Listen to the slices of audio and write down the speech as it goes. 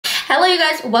Hello you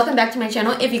guys, welcome back to my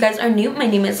channel. If you guys are new, my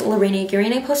name is LORENAAGUIRRE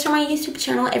and I post on my YouTube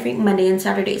channel every Monday and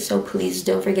Saturday. So please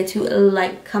don't forget to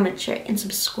like, comment, share, and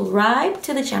subscribe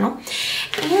to the channel.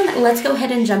 And let's go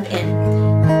ahead and jump in.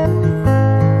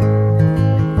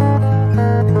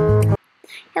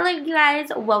 Hello you guys,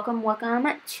 welcome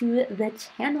to the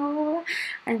channel.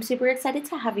 I'm super excited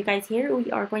to have you guys here.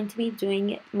 We are going to be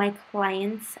doing my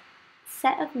client's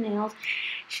set of nails.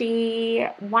 She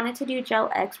wanted to do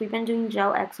Gelx. We've been doing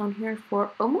Gelx on here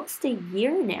for almost a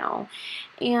year now,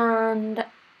 and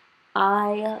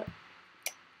I'm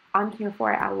here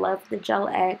for it. I love the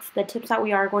Gelx. The tips that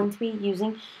we are going to be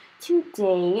using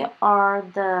today are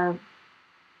the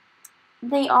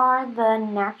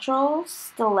natural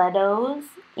stilettos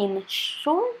in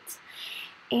short,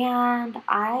 and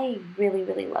I really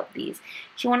love these.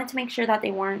 She wanted to make sure that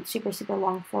they weren't super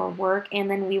long for work, and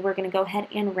then we were going to go ahead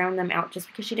and round them out just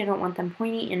because she didn't want them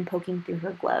pointy and poking through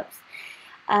her gloves.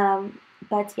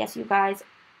 But yes, you guys,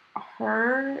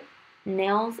 her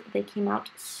nails, they came out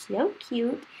so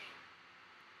cute.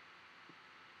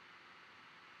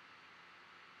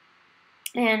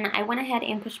 And I went ahead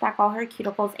and pushed back all her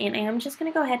cuticles, and I am just going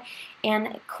to go ahead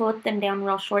and clip them down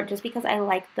real short just because I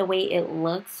like the way it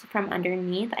looks from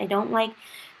underneath. I don't like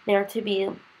there to be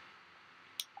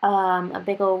a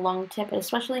big old long tip,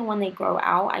 especially when they grow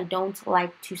out. I don't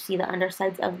like to see the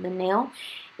undersides of the nail,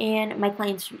 and my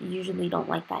clients usually don't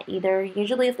like that either.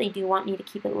 Usually if they do want me to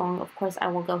keep it long, of course I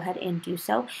will go ahead and do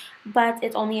so, but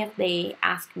it's only if they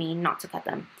ask me not to cut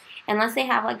them. Unless they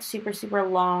have like super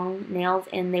long nails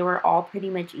and they were all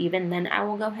pretty much even, then I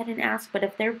will go ahead and ask. But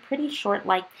if they're pretty short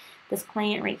like this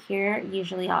client right here,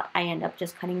 usually I end up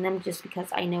just cutting them just because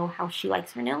I know how she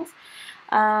likes her nails.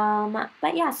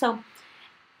 But yeah, so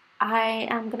I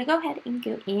am going to go ahead and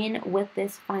go in with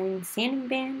this fine sanding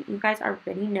band. You guys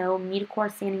already know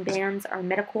Metacore sanding bands or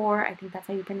Metacore, I think that's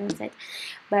how you pronounce it.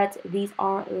 But these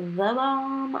are the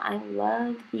bomb. I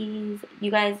love these.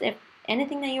 You guys, if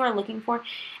anything that you are looking for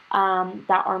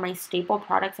that are my staple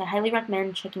products, I highly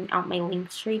recommend checking out my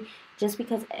Linktree just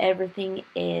because everything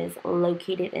is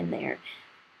located in there.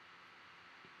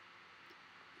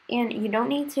 And you don't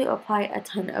need to apply a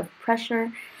ton of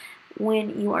pressure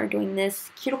when you are doing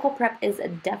this. Cuticle prep is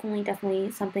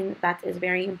definitely something that is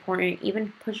very important.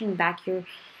 Even pushing back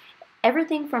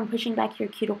everything from pushing back your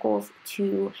cuticles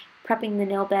to prepping the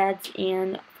nail beds,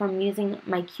 and from using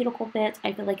my cuticle bits,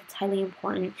 I feel like it's highly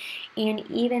important. And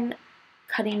even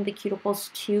cutting the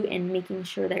cuticles too and making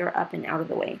sure they are up and out of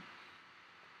the way.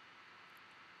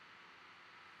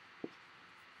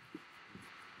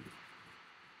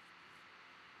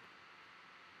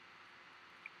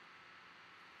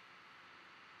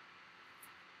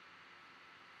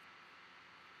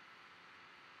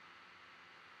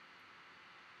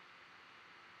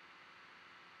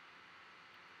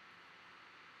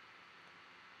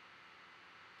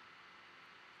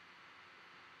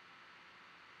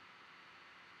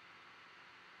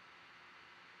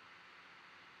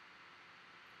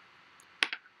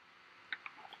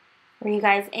 For you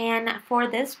guys, and for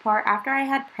this part, after I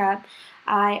had prep,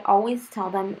 I always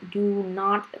tell them do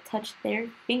not touch their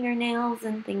fingernails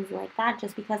and things like that,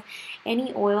 just because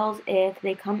any oils, if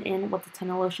they come in with a ton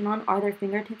of lotion on, or their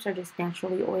fingertips are just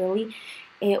naturally oily,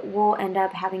 it will end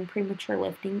up having premature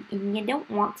lifting, and you don't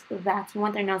want that. You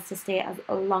want their nails to stay as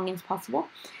long as possible.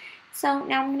 So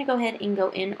now I'm going to go ahead and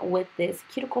go in with this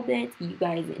cuticle bit. You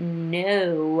guys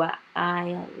know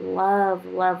I love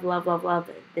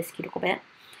this cuticle bit.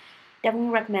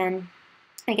 Definitely recommend.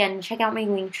 Again, check out my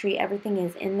Linktree. Everything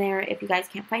is in there. If you guys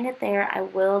can't find it there, I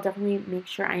will definitely make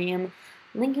sure I am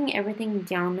linking everything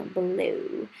down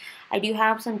below. I do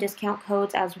have some discount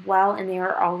codes as well, and they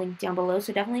are all linked down below,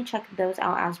 so definitely check those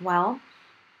out as well.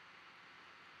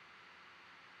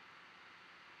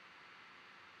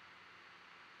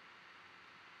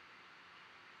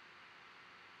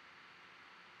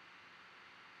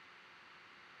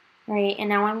 Alright, and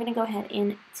now I'm going to go ahead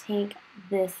and take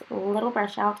this little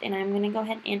brush out, and I'm going to go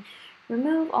ahead and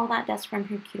remove all that dust from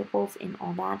her cuticles and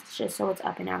all that, just so it's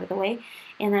up and out of the way.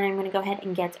 And then I'm going to go ahead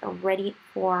and get ready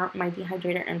for my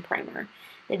dehydrator and primer.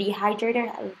 The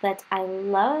dehydrator that I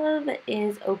love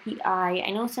is OPI.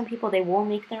 I know some people, they will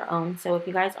make their own, so if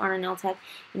you guys are a nail tech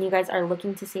and you guys are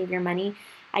looking to save your money,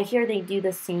 I hear they do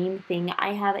the same thing.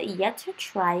 I have yet to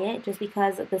try it just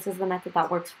because this is the method that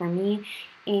works for me,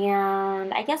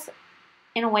 and I guess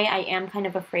in a way I am kind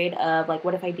of afraid of, like,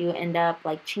 what if I do end up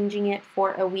like changing it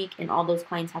for a week and all those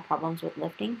clients have problems with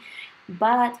lifting.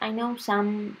 But I know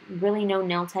some really no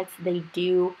nail techs, they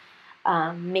do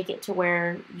make it to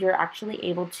where you're actually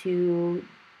able to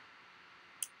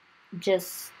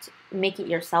just make it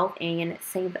yourself and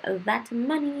save that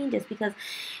money, just because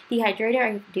the hydrator,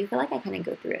 I do feel like I kind of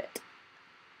go through it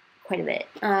quite a bit.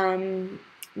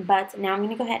 But now I'm going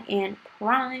to go ahead and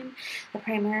prime. The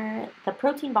primer, the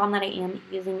protein balm that I am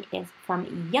using is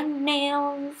from Young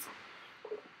Nails.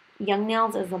 Young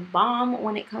Nails is a bomb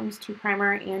when it comes to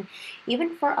primer, and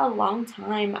even for a long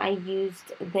time I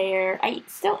used I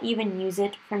still even use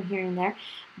it from here and there,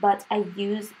 but I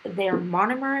use their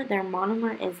monomer. Their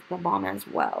monomer is the bomb as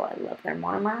well. I love their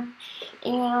monomer.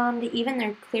 And even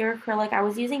their clear acrylic, I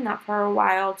was using that for a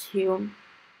while too.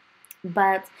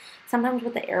 But sometimes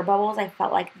with the air bubbles, I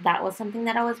felt like that was something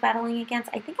that I was battling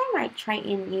against. I think I might try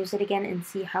and use it again and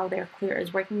see how their clear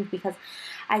is working, because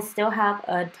I still have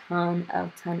a ton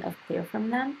of clear from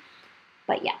them.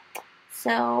 But yeah,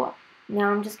 so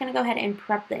now I'm just going to go ahead and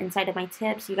prep the inside of my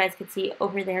tips. You guys can see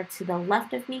over there to the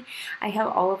left of me, I have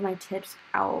all of my tips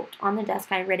out on the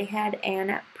desk. I already had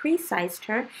and pre-sized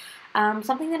her.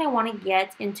 Something that I want to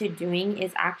get into doing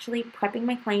is actually prepping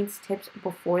my clients' tips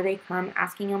before they come,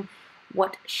 asking them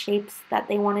what shapes that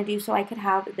they want to do, so I could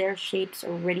have their shapes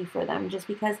ready for them, just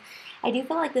because I do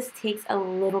feel like this takes a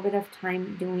little bit of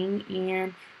time doing,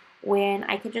 and when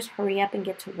I could just hurry up and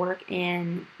get to work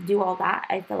and do all that,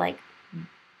 I feel like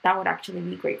that would actually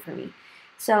be great for me.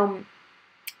 So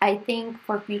I think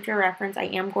for future reference, I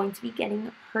am going to be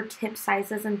getting her tip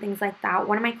sizes and things like that.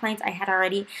 One of my clients, I had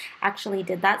already actually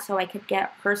did that, so I could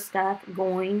get her stuff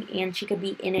going and she could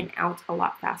be in and out a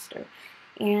lot faster.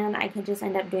 And I could just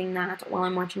end up doing that while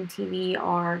I'm watching TV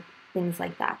or things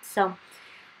like that. So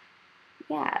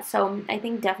yeah, so I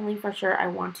think definitely for sure I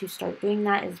want to start doing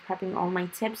that, is prepping all my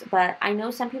tips. But I know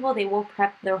some people, they will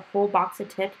prep their whole box of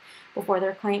tips before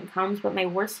their client comes. But my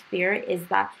worst fear is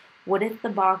that, what if the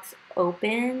box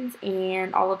opens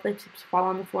and all of the tips fall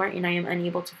on the floor and I am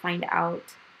unable to find out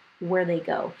where they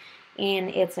go? And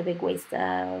it's a big waste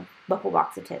of the whole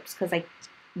box of tips because I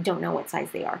don't know what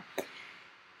size they are.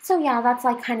 So yeah, that's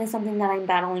like kind of something that I'm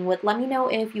battling with. Let me know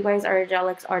if you guys are a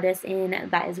Gelx artist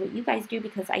and that is what you guys do,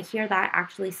 because I hear that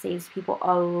actually saves people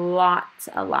a lot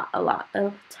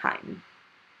of time.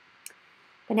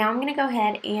 But now I'm going to go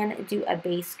ahead and do a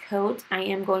base coat. I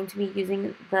am going to be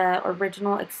using the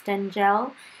original Extend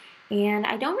Gel. And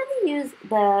I don't really use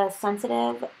the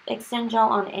sensitive Extend Gel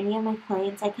on any of my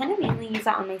clients. I kind of mainly use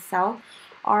that on myself,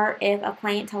 or if a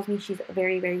client tells me she's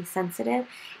very sensitive,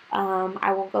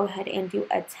 I will go ahead and do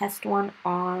a test one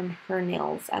on her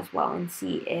nails as well and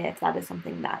see if that is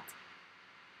something that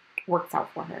works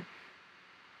out for her.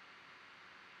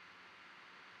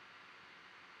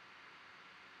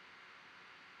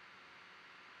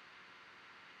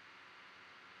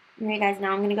 Alright guys,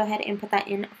 now I'm going to go ahead and put that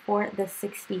in for the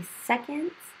 60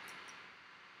 seconds.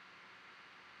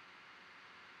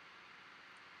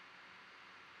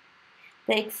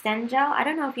 The Extend Gel, I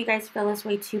don't know if you guys feel this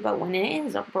way too, but when it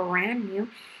is brand new,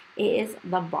 it is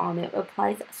the bomb. It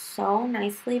applies so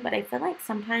nicely, but I feel like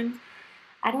sometimes,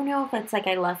 I don't know if it's like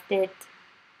I left it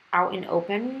out and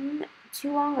open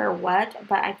too long or what,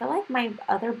 but I feel like my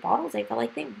other bottles, I feel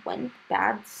like they went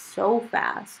bad so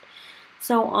fast.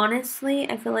 So honestly,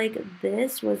 I feel like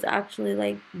this was actually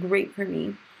like great for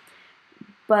me,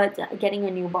 but getting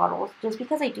a new bottle, just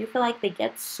because I do feel like they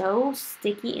get so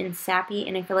sticky and sappy,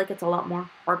 and I feel like it's a lot more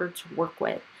harder to work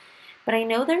with. But I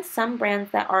know there's some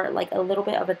brands that are like a little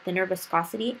bit of a thinner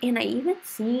viscosity, and I even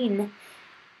seen,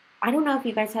 I don't know if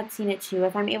you guys had seen it too.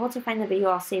 If I'm able to find the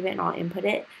video, I'll save it and I'll input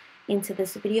it into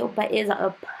this video, but it is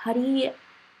a putty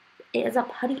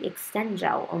Extend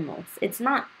Gel almost. It's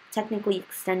not technically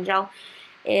Extend Gel.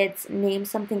 It's named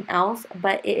something else,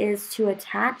 but it is to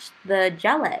attach the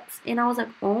Gelx. And I was like,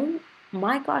 oh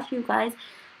my gosh, you guys,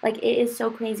 like it is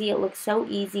so crazy. It looks so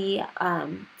easy.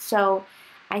 So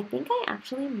I think I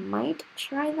actually might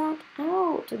try that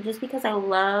out, just because I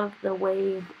love the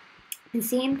way it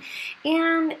seemed,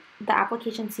 and the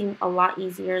application seemed a lot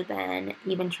easier than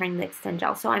even trying the Extend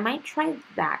Gel. So I might try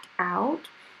that out.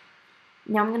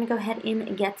 Now I'm going to go ahead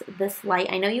and get this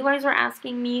light. I know you guys were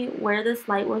asking me where this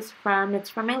light was from.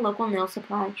 It's from my local nail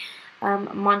supply,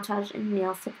 MONTAGE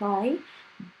Nail Supply,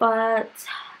 but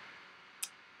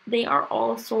they are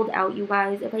all sold out, you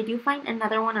guys. If I do find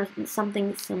another one or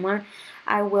something similar,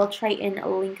 I will try and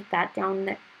link that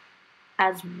down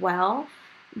as well.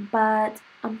 But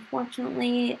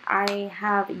unfortunately, I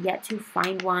have yet to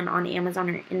find one on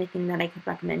Amazon or anything that I could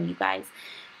recommend you guys.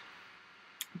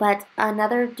 But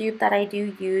another dupe that I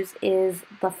do use is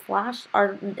the flash,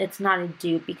 or it's not a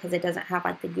dupe because it doesn't have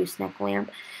like the gooseneck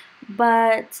lamp,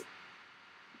 but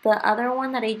the other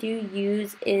one that I do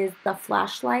use is the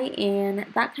flashlight, and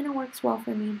that kind of works well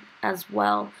for me as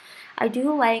well. I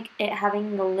do like it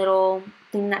having the little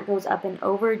thing that goes up and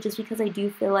over, just because I do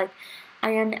feel like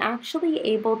I am actually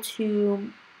able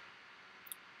to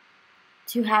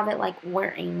have it like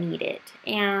where I need it.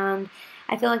 And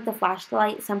I feel like the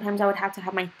flashlight, sometimes I would have to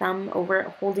have my thumb over it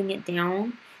holding it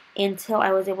down until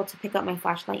I was able to pick up my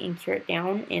flashlight and cure it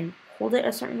down and hold it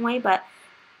a certain way, but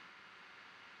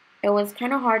it was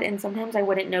kind of hard, and sometimes I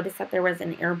wouldn't notice that there was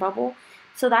an air bubble.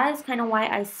 So that is kind of why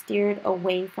I steered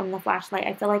away from the flashlight.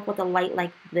 I feel like with a light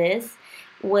like this,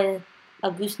 with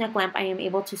a gooseneck lamp, I am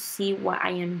able to see what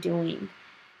I am doing.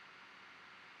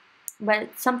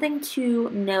 But something to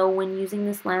know when using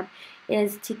this lamp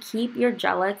is to keep your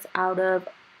Gelx out of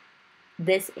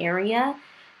this area,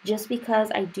 just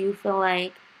because I do feel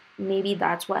like maybe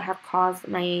that's what have caused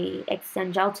my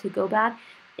Extend Gel to go bad,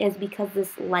 is because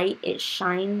this light, it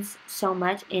shines so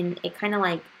much, and it kind of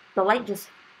like, the light just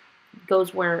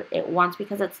goes where it wants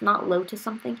because it's not low to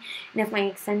something. And if my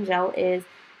Extend Gel is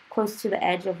close to the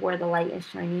edge of where the light is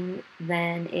shining,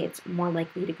 then it's more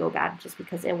likely to go bad, just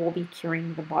because it will be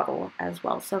curing the bottle as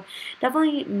well. So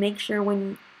definitely make sure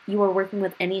when you are working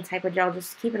with any type of gel,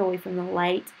 just keep it away from the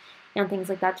light and things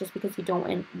like that, just because you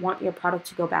don't want your product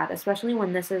to go bad, especially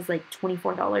when this is like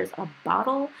 $24 a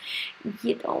bottle.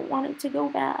 You don't want it to go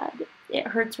bad. It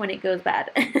hurts when it goes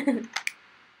bad.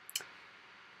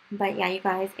 But yeah, you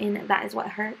guys, and that is what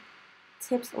her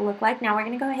tips look like. Now we're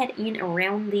going to go ahead and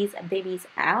round these babies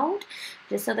out,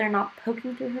 just so they're not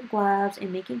poking through her gloves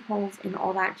and making holes and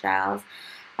all that jazz.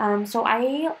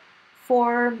 So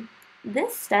for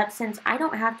this step, since I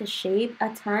don't have to shape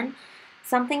a ton,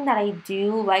 something that I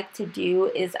do like to do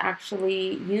is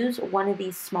actually use one of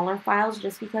these smaller files,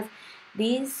 just because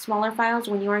these smaller files,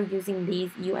 when you are using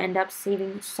these, you end up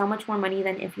saving so much more money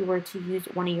than if you were to use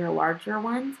one of your larger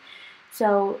ones.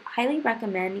 So highly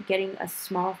recommend getting a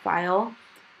small file,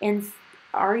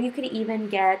 or you could even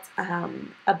get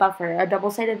a buffer, a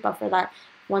double-sided buffer that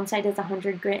one side is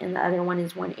 100 grit and the other one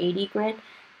is 180 grit.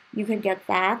 You could get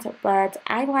that, but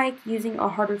I like using a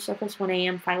harder surface when I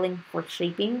am filing for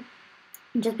shaping,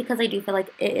 just because I do feel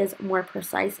like it is more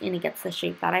precise and it gets the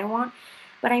shape that I want.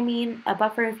 But I mean, a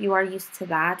buffer, if you are used to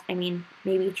that, I mean,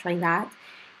 maybe try that,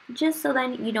 just so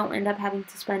then you don't end up having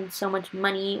to spend so much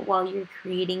money while you're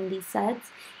creating these sets,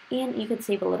 and you could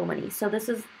save a little money. So this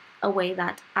is a way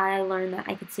that I learned that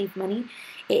I could save money.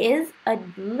 It is a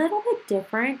little bit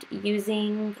different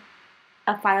using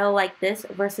a file like this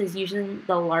versus using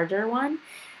the larger one.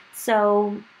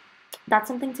 So that's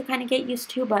something to kind of get used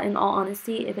to, but in all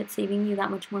honesty, if it's saving you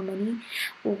that much more money,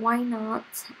 why not?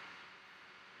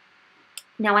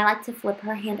 Now I like to flip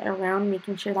her hand around,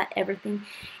 making sure that everything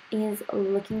is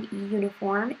looking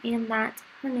uniform and that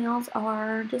her nails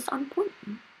are just on point.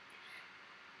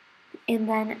 And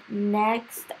then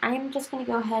next, I'm just going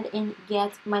to go ahead and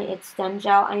get my Extend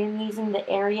Gel. I am using the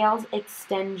Ariel's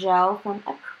Extend Gel from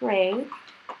Acre.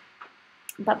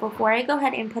 But before I go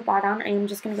ahead and put that on, I am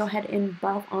just going to go ahead and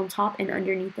buff on top and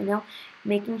underneath the nail,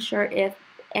 making sure if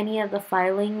any of the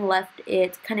filing left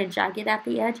it kind of jagged at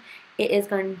the edge, it is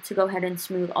going to go ahead and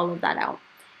smooth all of that out.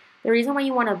 The reason why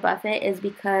you want to buff it is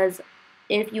because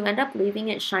if you end up leaving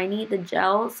it shiny, the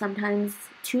gel, sometimes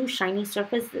two shiny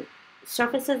surfaces,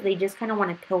 they just kind of want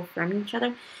to peel from each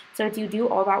other. So if you do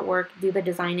all that work, do the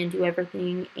design and do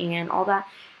everything and all that,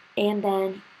 and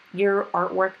then your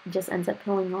artwork just ends up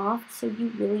peeling off. So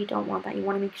you really don't want that. You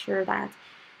want to make sure that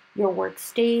your work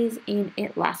stays and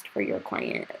it lasts for your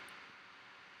client.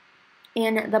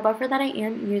 And the buffer that I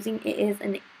am using, it is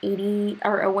an 80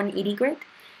 or a 180 grit,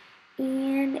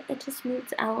 and it just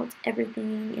smooths out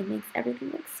everything. It makes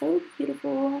everything look so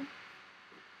beautiful.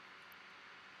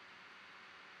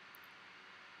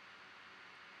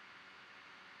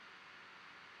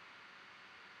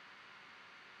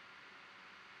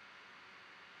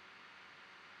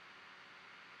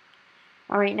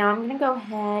 Alright, now I'm going to go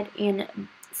ahead and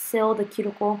seal the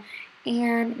cuticle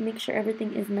and make sure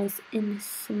everything is nice and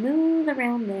smooth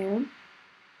around there.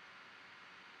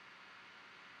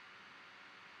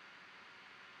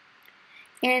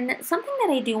 And something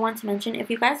that I do want to mention, if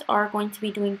you guys are going to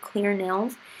be doing clear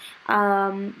nails,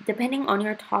 depending on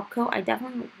your top coat, I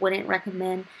definitely wouldn't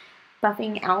recommend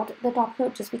buffing out the top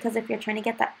coat, just because if you're trying to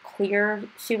get that clear,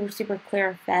 super clear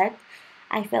effect,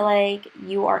 I feel like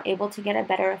you are able to get a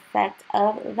better effect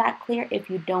of that clear if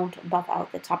you don't buff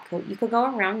out the top coat. You could go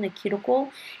around the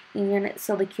cuticle and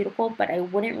seal the cuticle, but I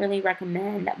wouldn't really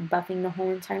recommend buffing the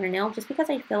whole entire nail, just because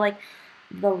I feel like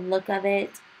the look of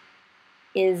it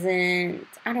isn't,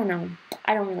 I don't know,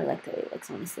 I don't really like the way it looks,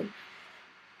 honestly.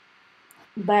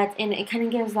 But, and it kind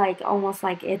of gives like, almost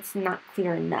like it's not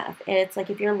clear enough. It's like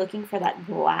if you're looking for that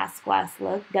glass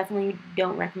look, definitely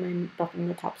don't recommend buffing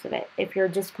the tops of it if you're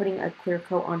just putting a clear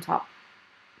coat on top.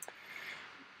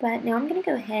 But now I'm going to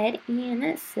go ahead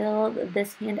and seal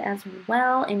this hand as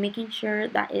well, and making sure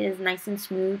that it is nice and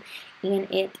smooth and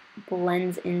it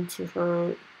blends into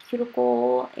her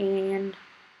cuticle and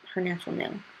her natural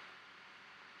nail.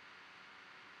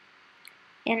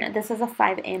 And this is a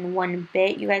 5-in-1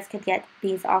 bit. You guys could get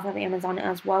these off of Amazon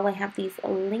as well. I have these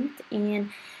linked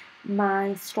in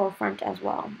my storefront as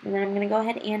well. And then I'm going to go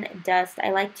ahead and dust.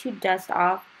 I like to dust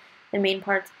off the main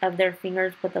parts of their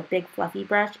fingers with a big fluffy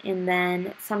brush, and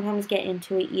then sometimes get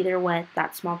into it either with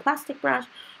that small plastic brush,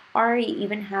 or you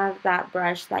even have that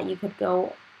brush that you could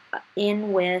go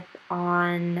in with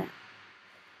on,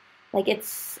 like,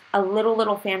 it's a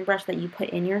little fan brush that you put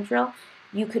in your drill.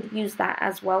 You could use that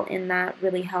as well, and that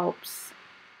really helps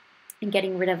in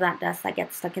getting rid of that dust that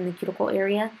gets stuck in the cuticle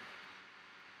area.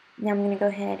 Now I'm going to go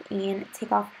ahead and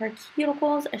take off her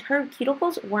cuticles. Her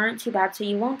cuticles weren't too bad, so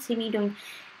you won't see me doing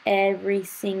every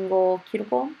single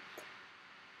cuticle.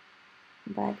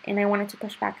 And I wanted to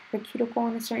push back her cuticle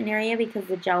in a certain area because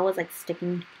the gel was like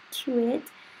sticking to it.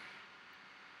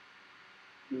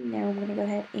 Now I'm going to go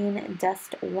ahead and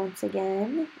dust once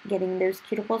again, getting those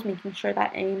cuticles, making sure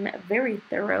that I'm very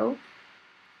thorough.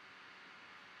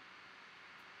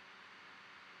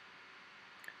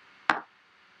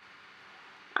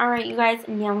 Alright, you guys,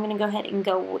 now I'm going to go ahead and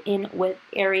go in with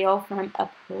Ariel from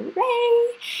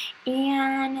Apparay.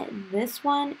 And this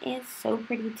one is so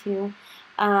pretty too.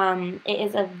 It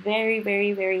is a very,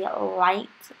 very, very light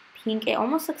pink. It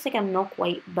almost looks like a milk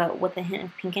white, but with a hint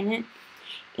of pink in it.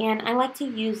 And I like to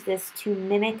use this to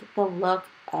mimic the look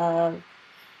of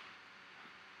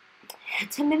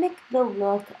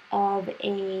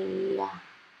a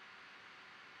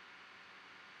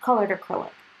colored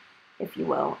acrylic, if you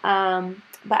will.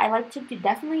 But I like to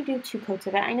definitely do 2 coats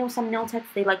of it. I know some nail techs,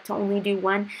 they like to only do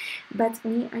 1, but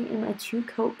me, I am a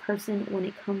 2-coat person when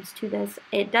it comes to this.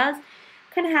 It does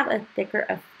kind of have a thicker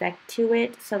effect to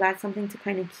it, so that's something to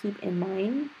kind of keep in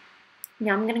mind.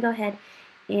 Now I'm going to go ahead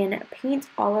and paint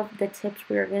all of the tips.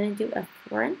 We are going to do a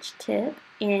French tip,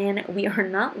 and we are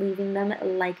not leaving them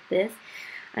like this.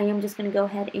 I am just going to go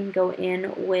ahead and go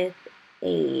in with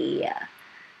a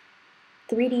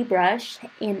 3D brush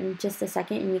in just a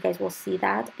second, and you guys will see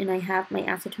that. And I have my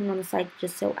acetone on the side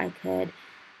just so I could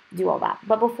do all that.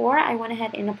 But before I went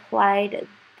ahead and applied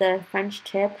the French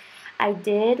tip, I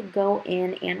did go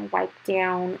in and wipe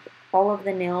down all of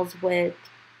the nails with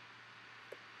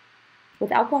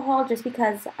alcohol, just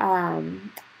because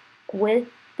with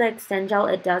the Extend Gel,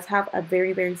 it does have a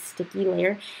very, very sticky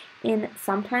layer, and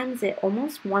sometimes it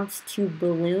almost wants to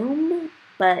bloom,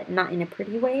 but not in a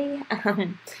pretty way.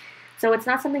 So it's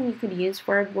not something you could use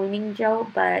for a blooming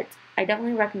gel, but I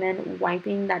definitely recommend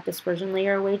wiping that dispersion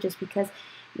layer away, just because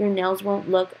your nails won't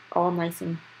look all nice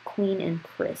and clean and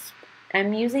crisp.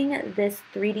 I'm using this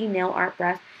 3D nail art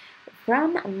brush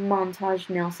from MONTAGE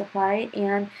Nail Supply,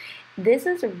 and this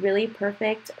is really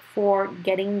perfect for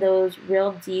getting those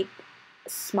real deep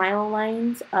smile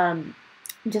lines,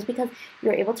 just because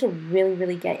you're able to really,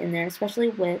 really get in there, especially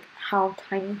with how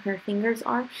tiny her fingers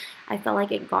are. I felt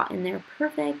like it got in there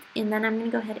perfect. And then I'm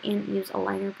going to go ahead and use a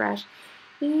liner brush,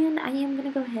 and I am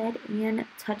going to go ahead and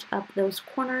touch up those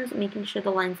corners, making sure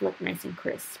the lines look nice and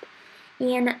crisp.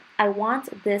 And I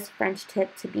want this French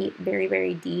tip to be very,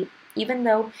 very deep, even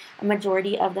though a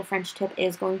majority of the French tip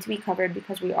is going to be covered,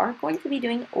 because we are going to be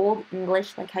doing Old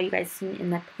English like how you guys seen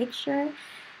in the picture.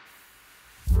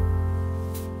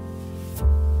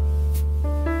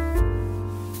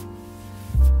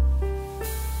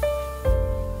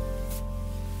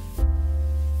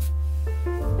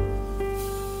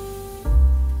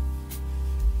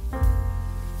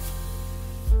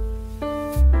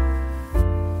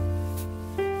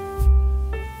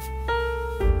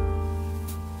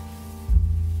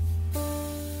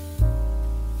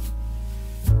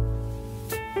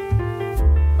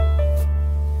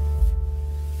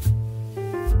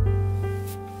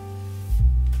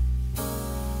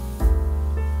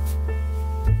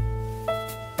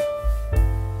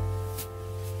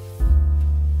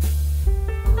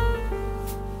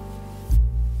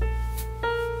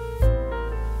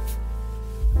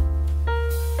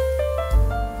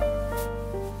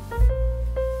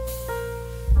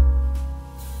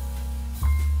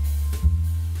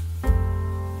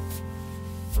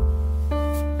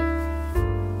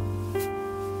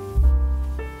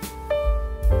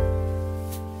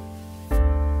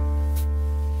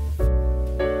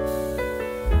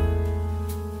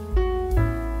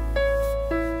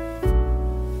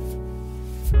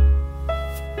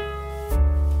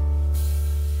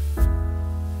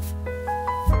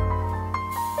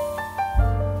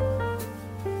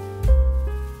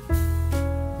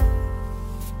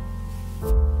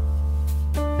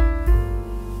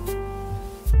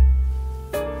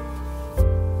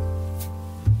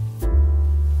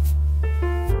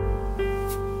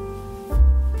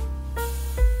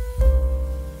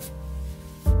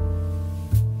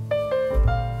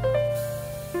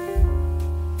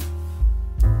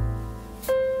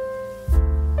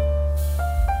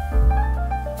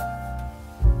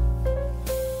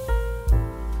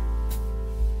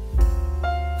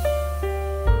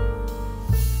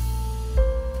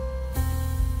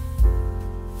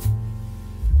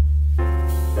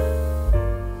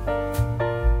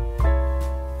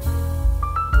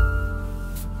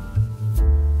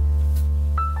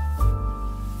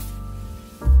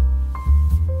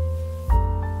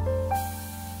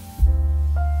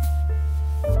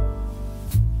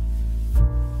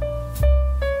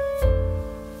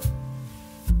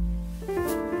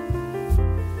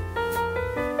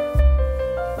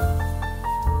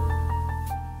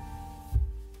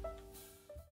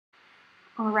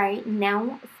 Alright,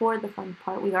 now for the fun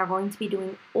part. We are going to be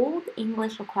doing Old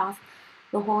English across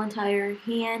the whole entire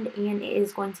hand, and it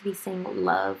is going to be saying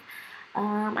love.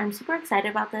 I'm super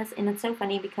excited about this, and it's so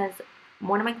funny because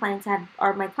one of my clients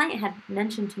my client had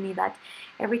mentioned to me that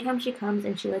every time she comes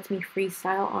and she lets me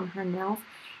freestyle on her nails,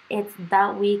 it's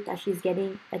that week that she's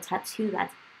getting a tattoo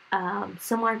that's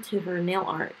similar to her nail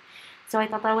art. So I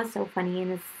thought that was so funny,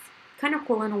 and it's kind of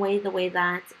cool in a way, the way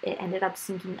that it ended up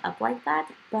syncing up like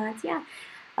that. But yeah,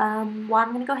 well,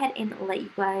 I'm going to go ahead and let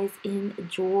you guys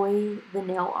enjoy the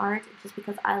nail art just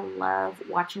because I love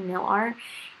watching nail art,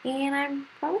 and I'm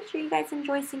probably sure you guys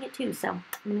enjoy seeing it too. So I'm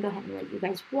going to go ahead and let you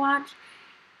guys watch.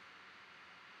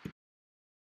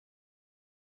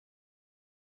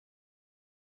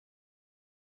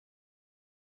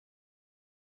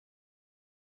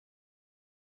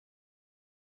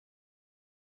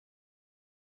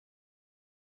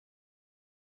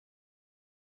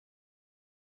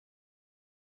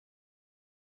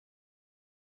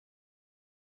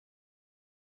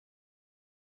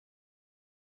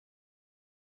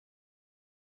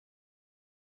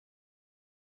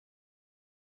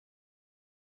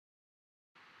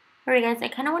 Alright guys, I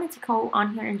kind of wanted to go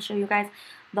on here and show you guys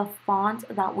the font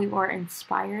that we were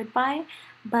inspired by,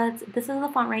 but this is the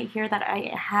font right here that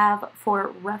I have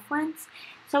for reference.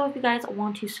 So if you guys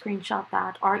want to screenshot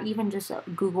that, or even just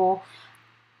Google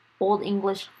Old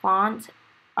English font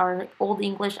or Old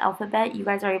English alphabet, you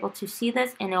guys are able to see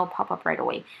this and it'll pop up right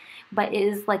away. But it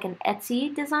is like an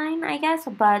Etsy design, I guess,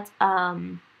 but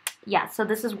yeah, so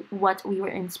this is what we were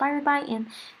inspired by, and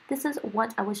this is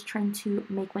what I was trying to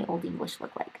make my Old English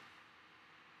look like.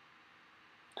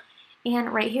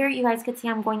 And right here, you guys can see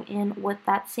I'm going in with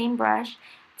that same brush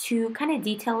to kind of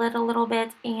detail it a little bit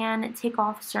and take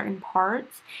off certain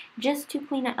parts just to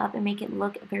clean it up and make it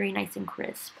look very nice and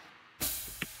crisp.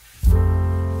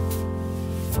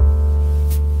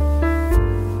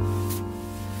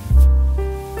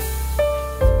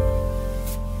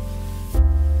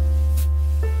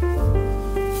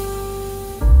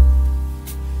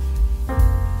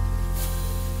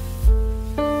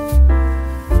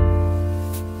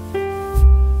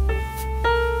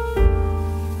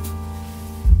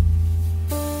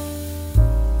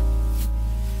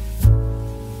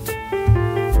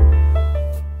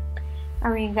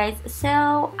 Alright guys,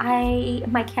 so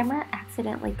my camera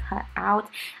accidentally cut out.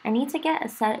 I need to get a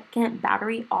second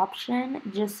battery option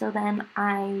just so then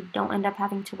I don't end up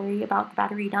having to worry about the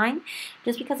battery dying,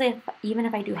 just because even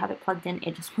if I do have it plugged in,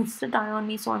 it just wants to die on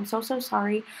me, so I'm so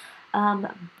sorry.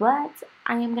 But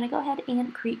I am going to go ahead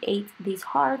and create these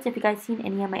hearts. If you guys seen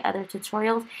any of my other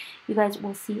tutorials, you guys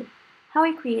will see how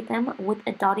I create them with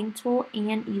a dotting tool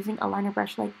and using a liner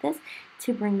brush like this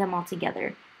to bring them all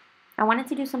together. I wanted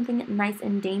to do something nice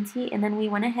and dainty, and then we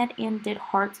went ahead and did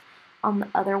hearts on the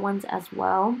other ones as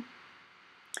well.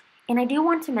 And I do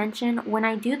want to mention, when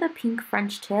I do the pink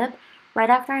French tip, right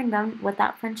after I'm done with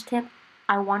that French tip,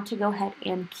 I want to go ahead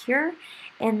and cure,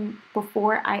 and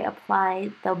before I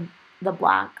apply the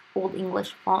black Old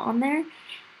English font on there,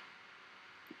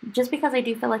 just because I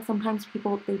do feel like sometimes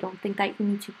people, they don't think that you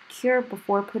need to cure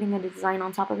before putting a design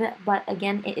on top of it, but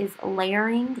again, it is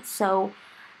layering, so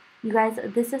you guys,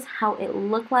 this is how it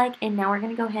looked like, and now we're going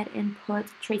to go ahead and put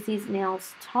Tracy's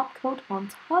Nails top coat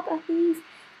on top of these,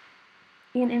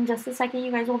 and in just a second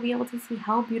you guys will be able to see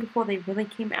how beautiful they really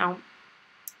came out.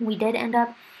 We did end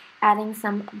up adding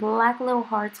some black little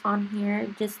hearts on here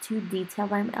just to detail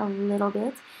them a little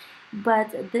bit,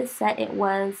 but this set, it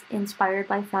was inspired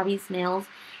by Fabi's nails,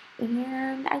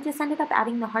 and I just ended up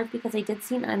adding the hearts because I did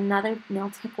see another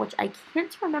nail tip, which I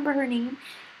can't remember her name.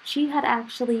 She had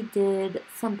actually did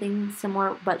something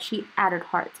similar, but she added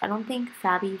hearts. I don't think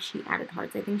Fabi, she added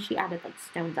hearts. I think she added like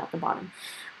stones at the bottom.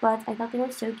 But I thought they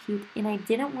were so cute, and I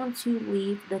didn't want to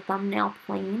leave the thumbnail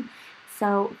plain.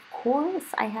 So, of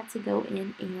course, I had to go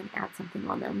in and add something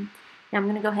on them. Now I'm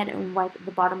going to go ahead and wipe the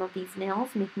bottom of these nails,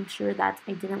 making sure that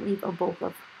I didn't leave a bulk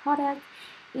of product.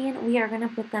 And we are going to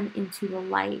put them into the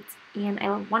light. And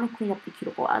I want to clean up the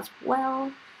cuticle as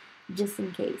well, just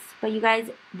in case. But you guys,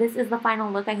 this is the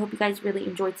final look. I hope you guys really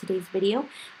enjoyed today's video.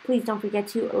 Please don't forget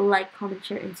to like, comment,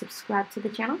 share, and subscribe to the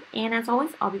channel. And as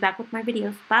always, I'll be back with my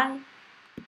videos. Bye!